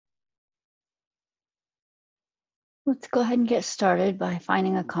Let's go ahead and get started by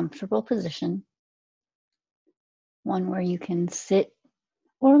finding a comfortable position, one where you can sit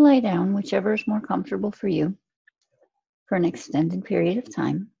or lay down, whichever is more comfortable for you, for an extended period of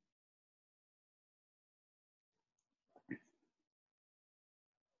time.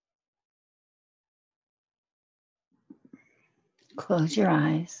 Close your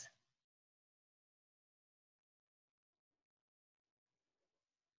eyes.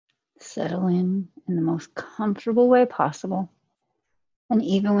 Settle in the most comfortable way possible. And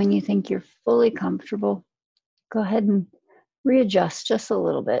even when you think you're fully comfortable, go ahead and readjust just a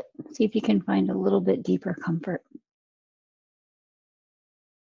little bit. See if you can find a little bit deeper comfort.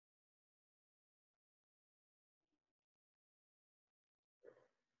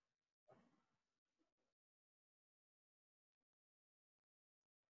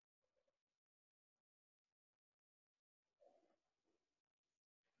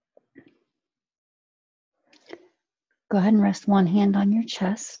 Go ahead and rest one hand on your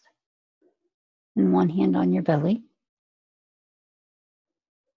chest and one hand on your belly,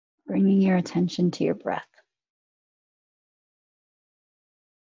 bringing your attention to your breath.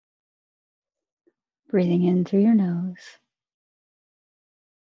 Breathing in through your nose,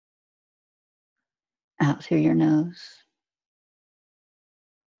 out through your nose.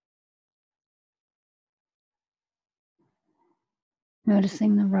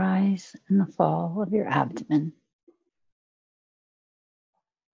 Noticing the rise and the fall of your abdomen.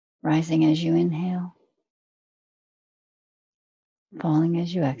 Rising as you inhale, falling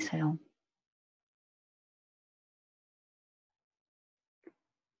as you exhale.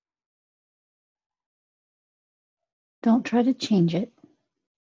 Don't try to change it.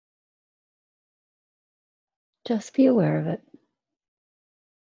 Just be aware of it.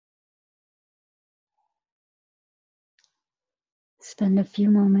 Spend a few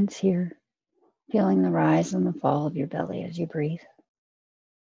moments here, feeling the rise and the fall of your belly as you breathe.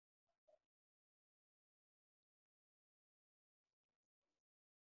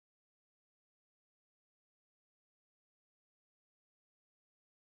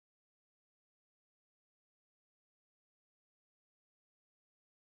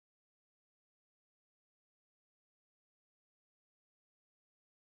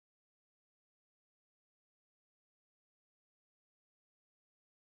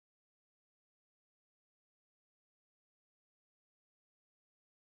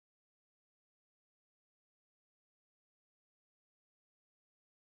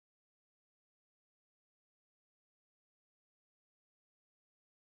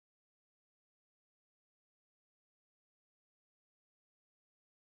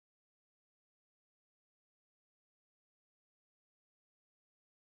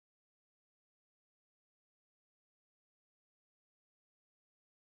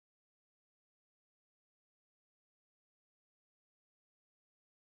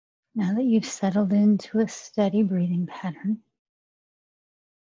 Now that you've settled into a steady breathing pattern,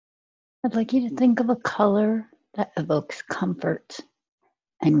 I'd like you to think of a color that evokes comfort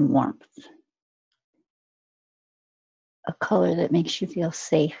and warmth. A color that makes you feel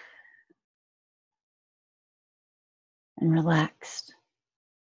safe and relaxed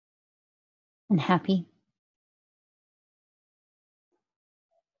and happy.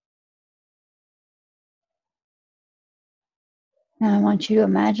 Now I want you to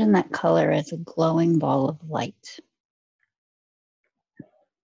imagine that color as a glowing ball of light.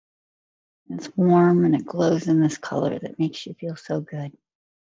 It's warm and it glows in this color that makes you feel so good.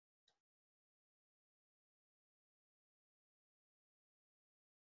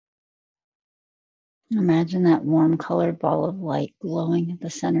 Imagine that warm colored ball of light glowing at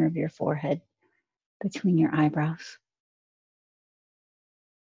the center of your forehead between your eyebrows.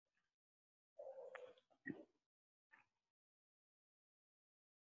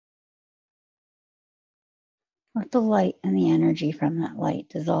 Let the light and the energy from that light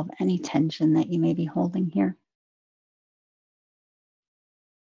dissolve any tension that you may be holding here.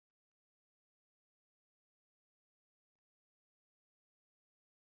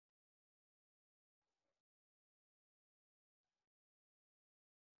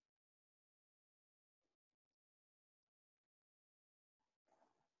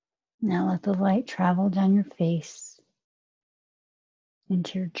 Now let the light travel down your face,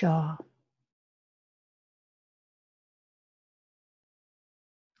 into your jaw.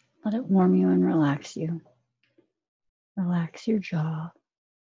 Let it warm you and relax you. Relax your jaw.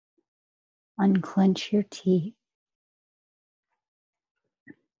 Unclench your teeth.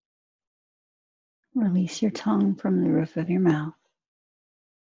 Release your tongue from the roof of your mouth.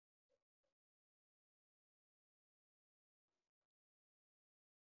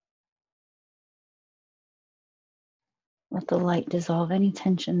 Let the light dissolve any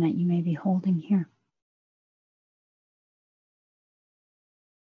tension that you may be holding here.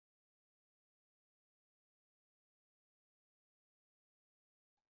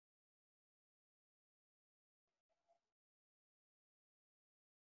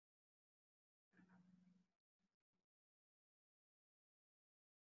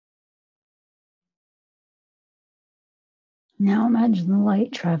 Now imagine the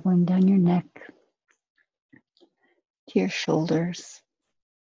light traveling down your neck to your shoulders.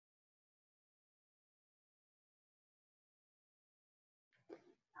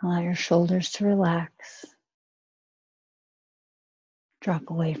 Allow your shoulders to relax, drop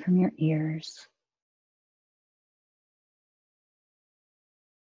away from your ears.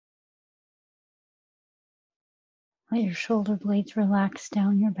 Let your shoulder blades relax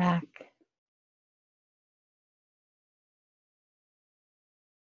down your back.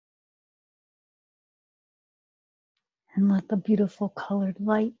 And let the beautiful colored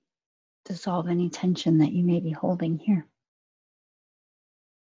light dissolve any tension that you may be holding here.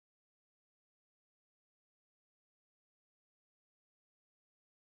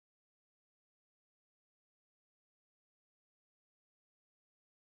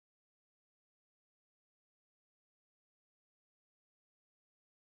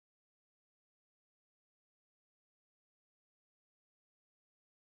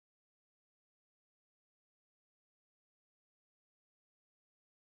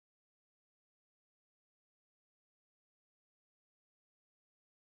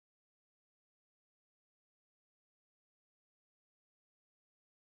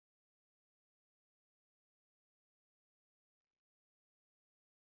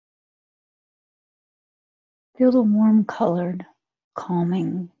 Feel the warm colored,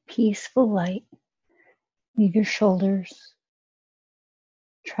 calming, peaceful light leave your shoulders,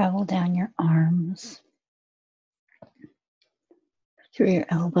 travel down your arms, through your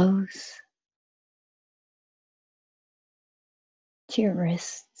elbows, to your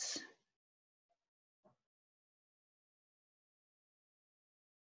wrists,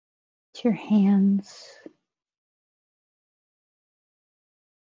 to your hands.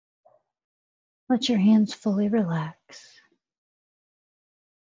 Let your hands fully relax.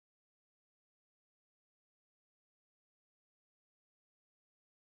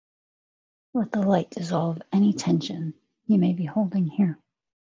 Let the light dissolve any tension you may be holding here.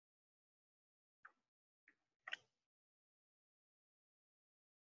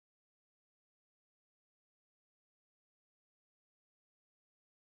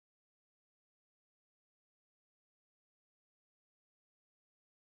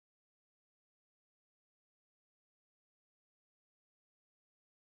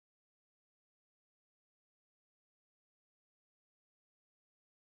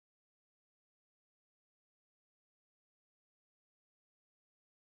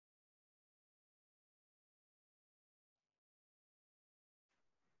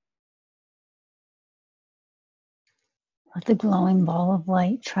 Let the glowing ball of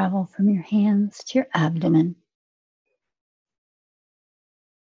light travel from your hands to your abdomen.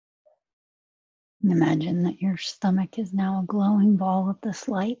 And imagine that your stomach is now a glowing ball of this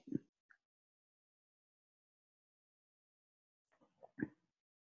light.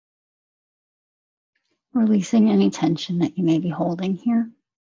 Releasing any tension that you may be holding here.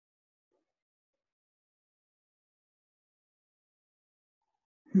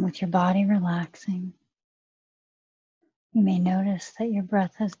 And with your body relaxing, you may notice that your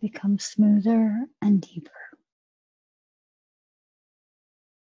breath has become smoother and deeper.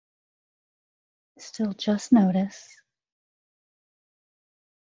 Still just notice.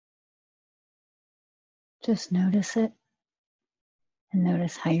 Just notice it and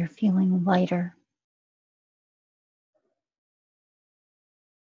notice how you're feeling lighter.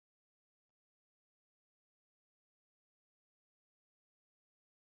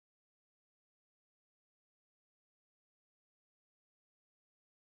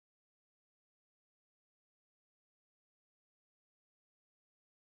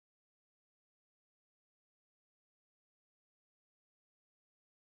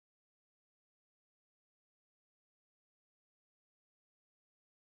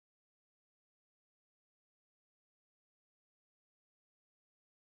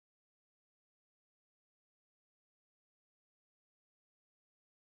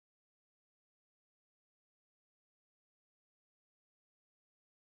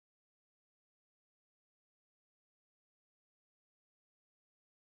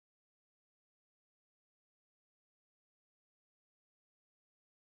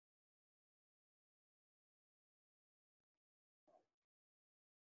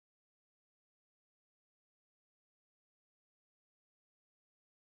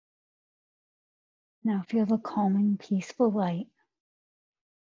 Now feel the calming, peaceful light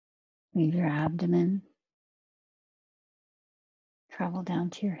leave your abdomen, travel down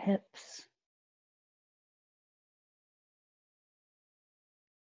to your hips,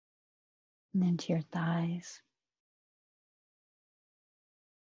 and into your thighs,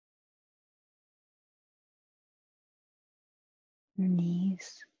 your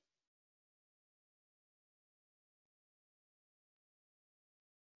knees,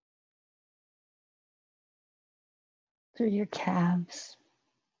 through your calves,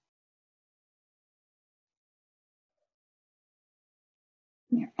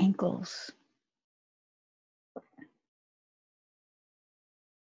 your ankles,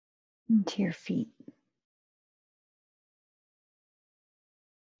 into your feet.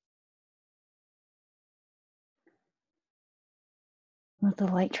 Let the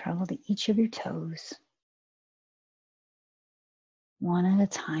light travel to each of your toes, one at a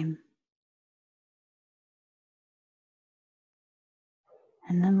time.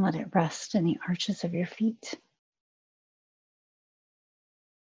 And then let it rest in the arches of your feet.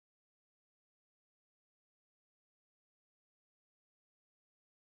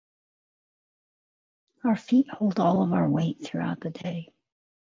 Our feet hold all of our weight throughout the day.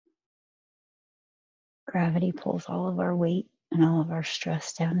 Gravity pulls all of our weight and all of our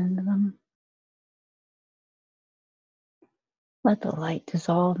stress down into them. Let the light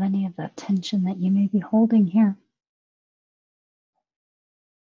dissolve any of that tension that you may be holding here.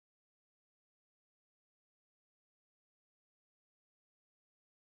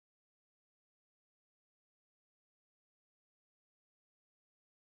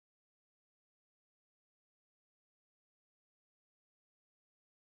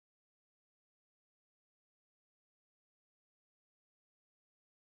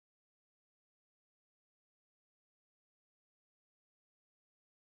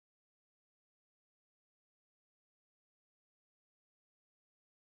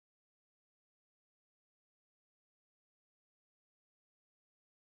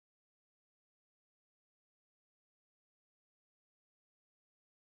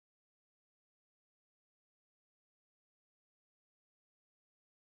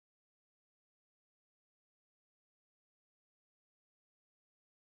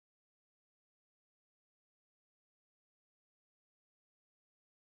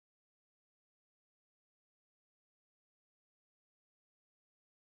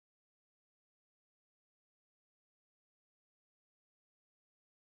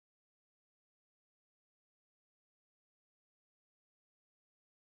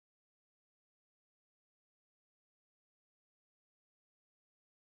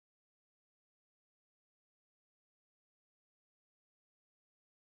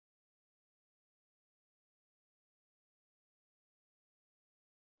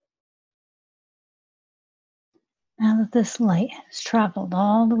 Now that this light has traveled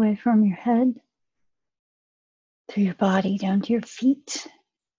all the way from your head through your body down to your feet,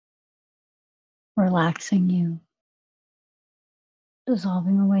 relaxing you,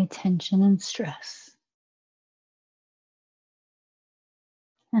 dissolving away tension and stress.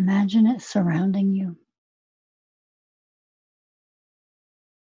 Imagine it surrounding you.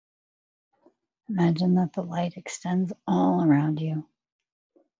 Imagine that the light extends all around you,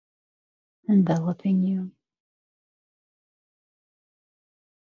 enveloping you,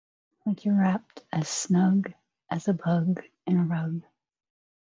 like you're wrapped as snug as a bug in a rug.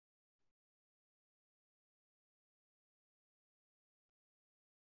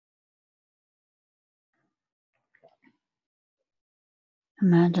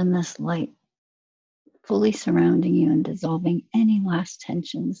 Imagine this light fully surrounding you and dissolving any last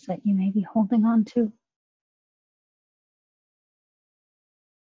tensions that you may be holding on to.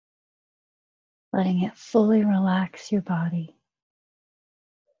 Letting it fully relax your body.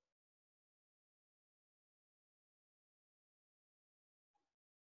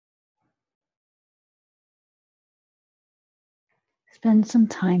 Spend some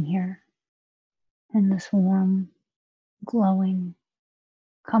time here in this warm, glowing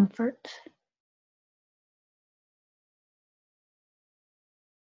comfort.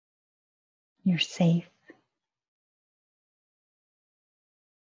 You're safe.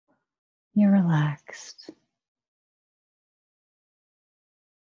 You're relaxed.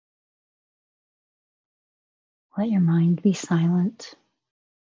 Let your mind be silent.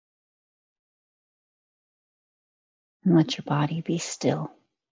 And let your body be still.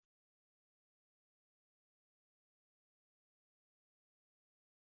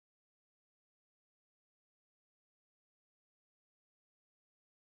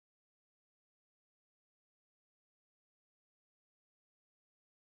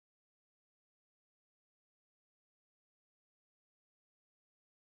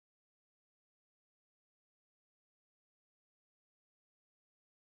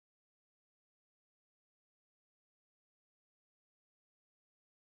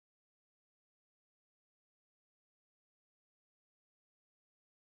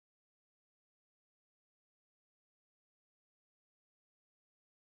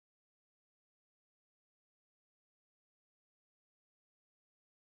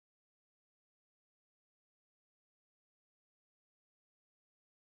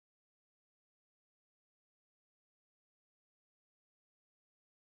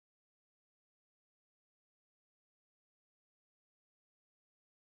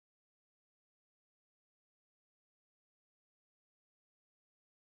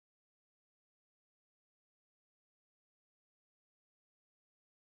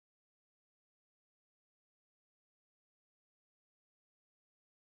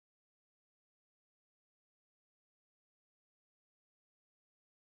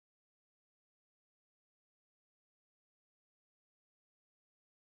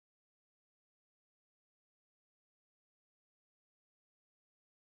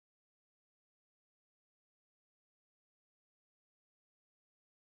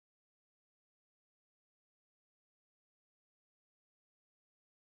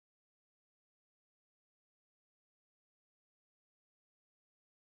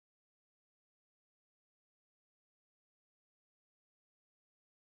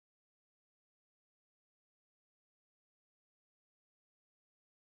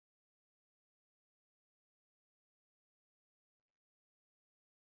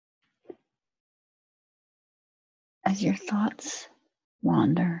 As your thoughts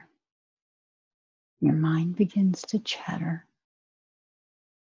wander, your mind begins to chatter,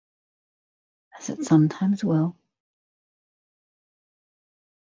 as it sometimes will.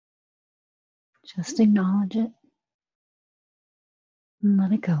 Just acknowledge it and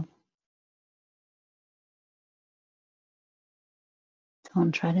let it go.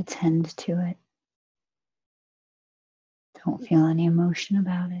 Don't try to tend to it. Don't feel any emotion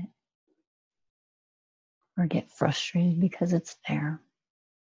about it or get frustrated because it's there.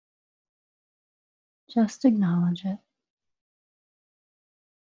 Just acknowledge it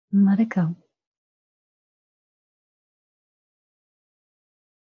and let it go.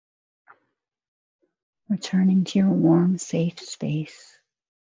 Returning to your warm, safe space.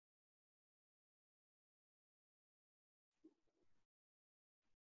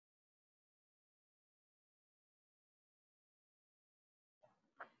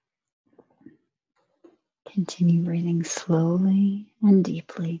 Continue breathing slowly and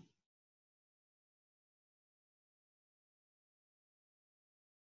deeply.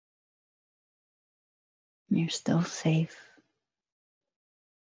 You're still safe,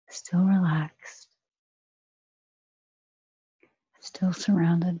 still relaxed, still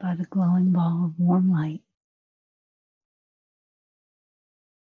surrounded by the glowing ball of warm light.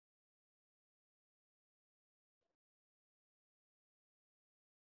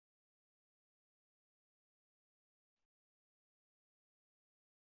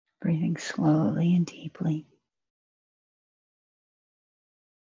 Breathing slowly and deeply.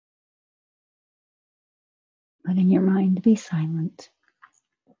 Letting your mind be silent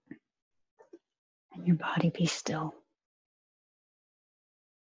and your body be still.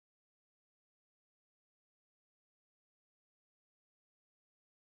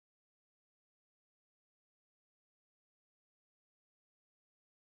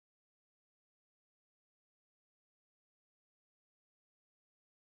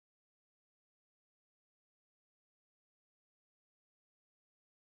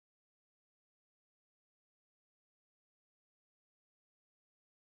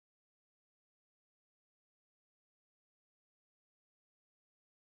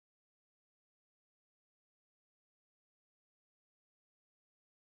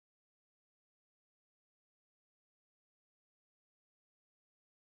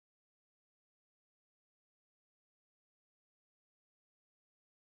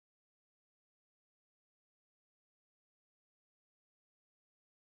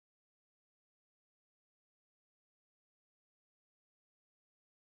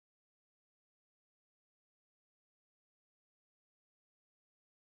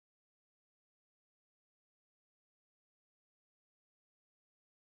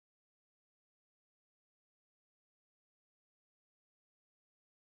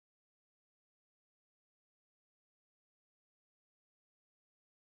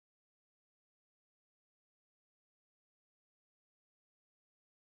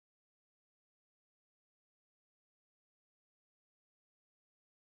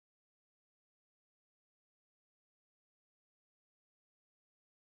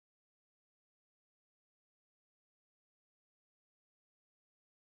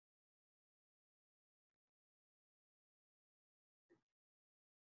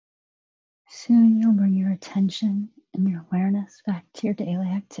 Soon you'll bring your attention and your awareness back to your daily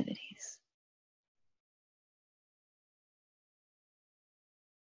activities.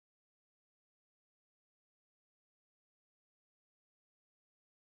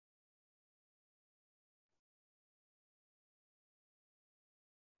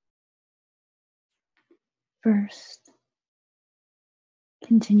 First,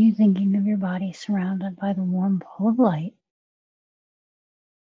 continue thinking of your body surrounded by the warm ball of light,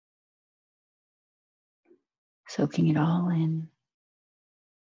 soaking it all in,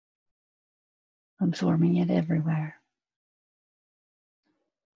 absorbing it everywhere.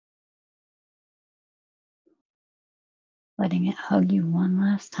 Letting it hug you one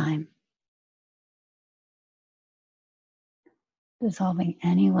last time, dissolving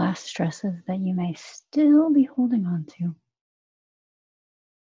any last stresses that you may still be holding on to.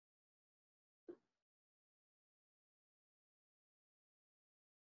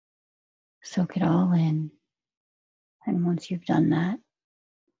 Soak it all in, and once you've done that,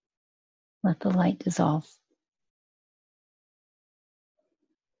 let the light dissolve.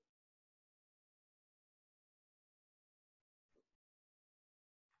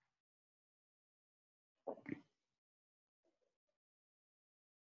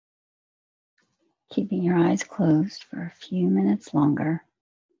 Keeping your eyes closed for a few minutes longer,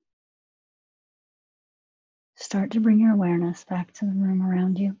 start to bring your awareness back to the room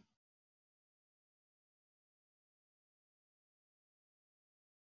around you.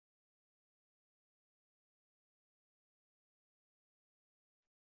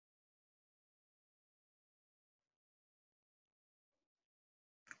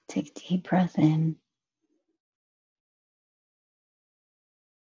 Take a deep breath in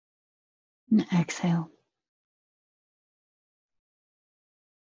and exhale.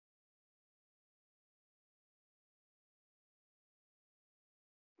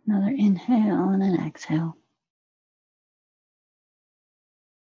 Another inhale and an exhale.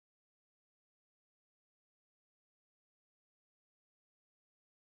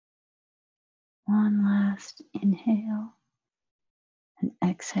 One last inhale and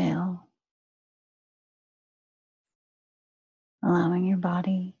exhale, allowing your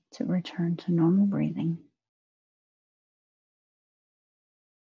body to return to normal breathing.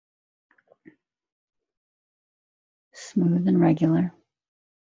 Smooth and regular.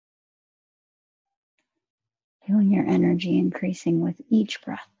 Feeling your energy increasing with each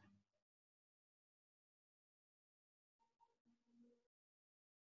breath.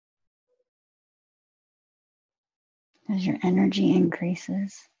 As your energy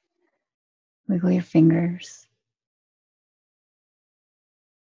increases, wiggle your fingers.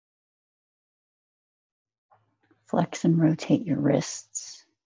 Flex and rotate your wrists.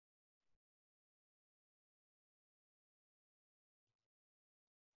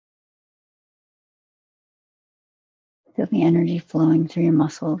 Feel the energy flowing through your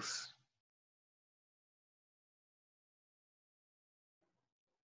muscles.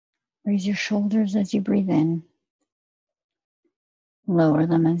 Raise your shoulders as you breathe in. Lower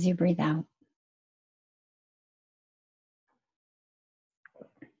them as you breathe out.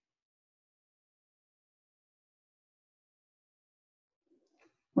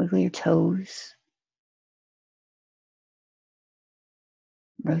 Wiggle your toes.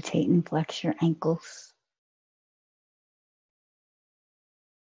 Rotate and flex your ankles.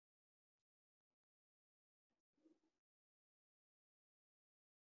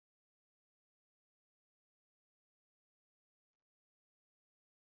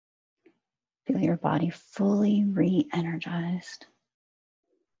 Feel your body fully re-energized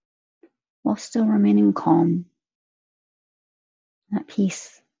while still remaining calm, at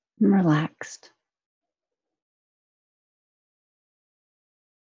peace, and relaxed.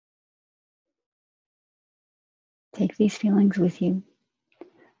 Take these feelings with you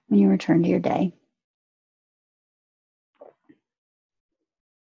when you return to your day.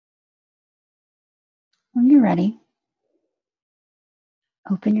 When you're ready,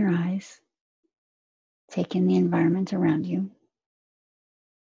 open your eyes, take in the environment around you.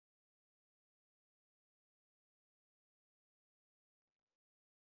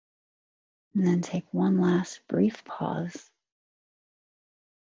 And then take one last brief pause.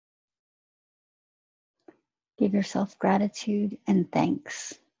 Give yourself gratitude and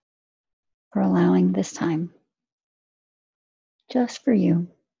thanks for allowing this time just for you.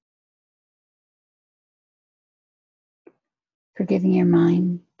 For giving your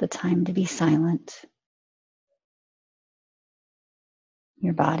mind the time to be silent.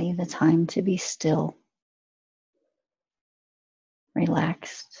 Your body the time to be still,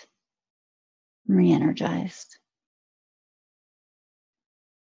 relaxed, and re-energized.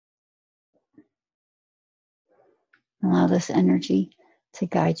 Allow this energy to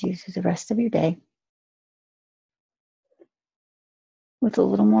guide you through the rest of your day with a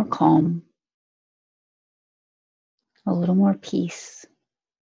little more calm, a little more peace,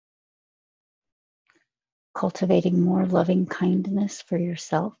 cultivating more loving kindness for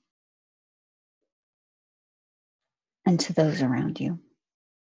yourself and to those around you.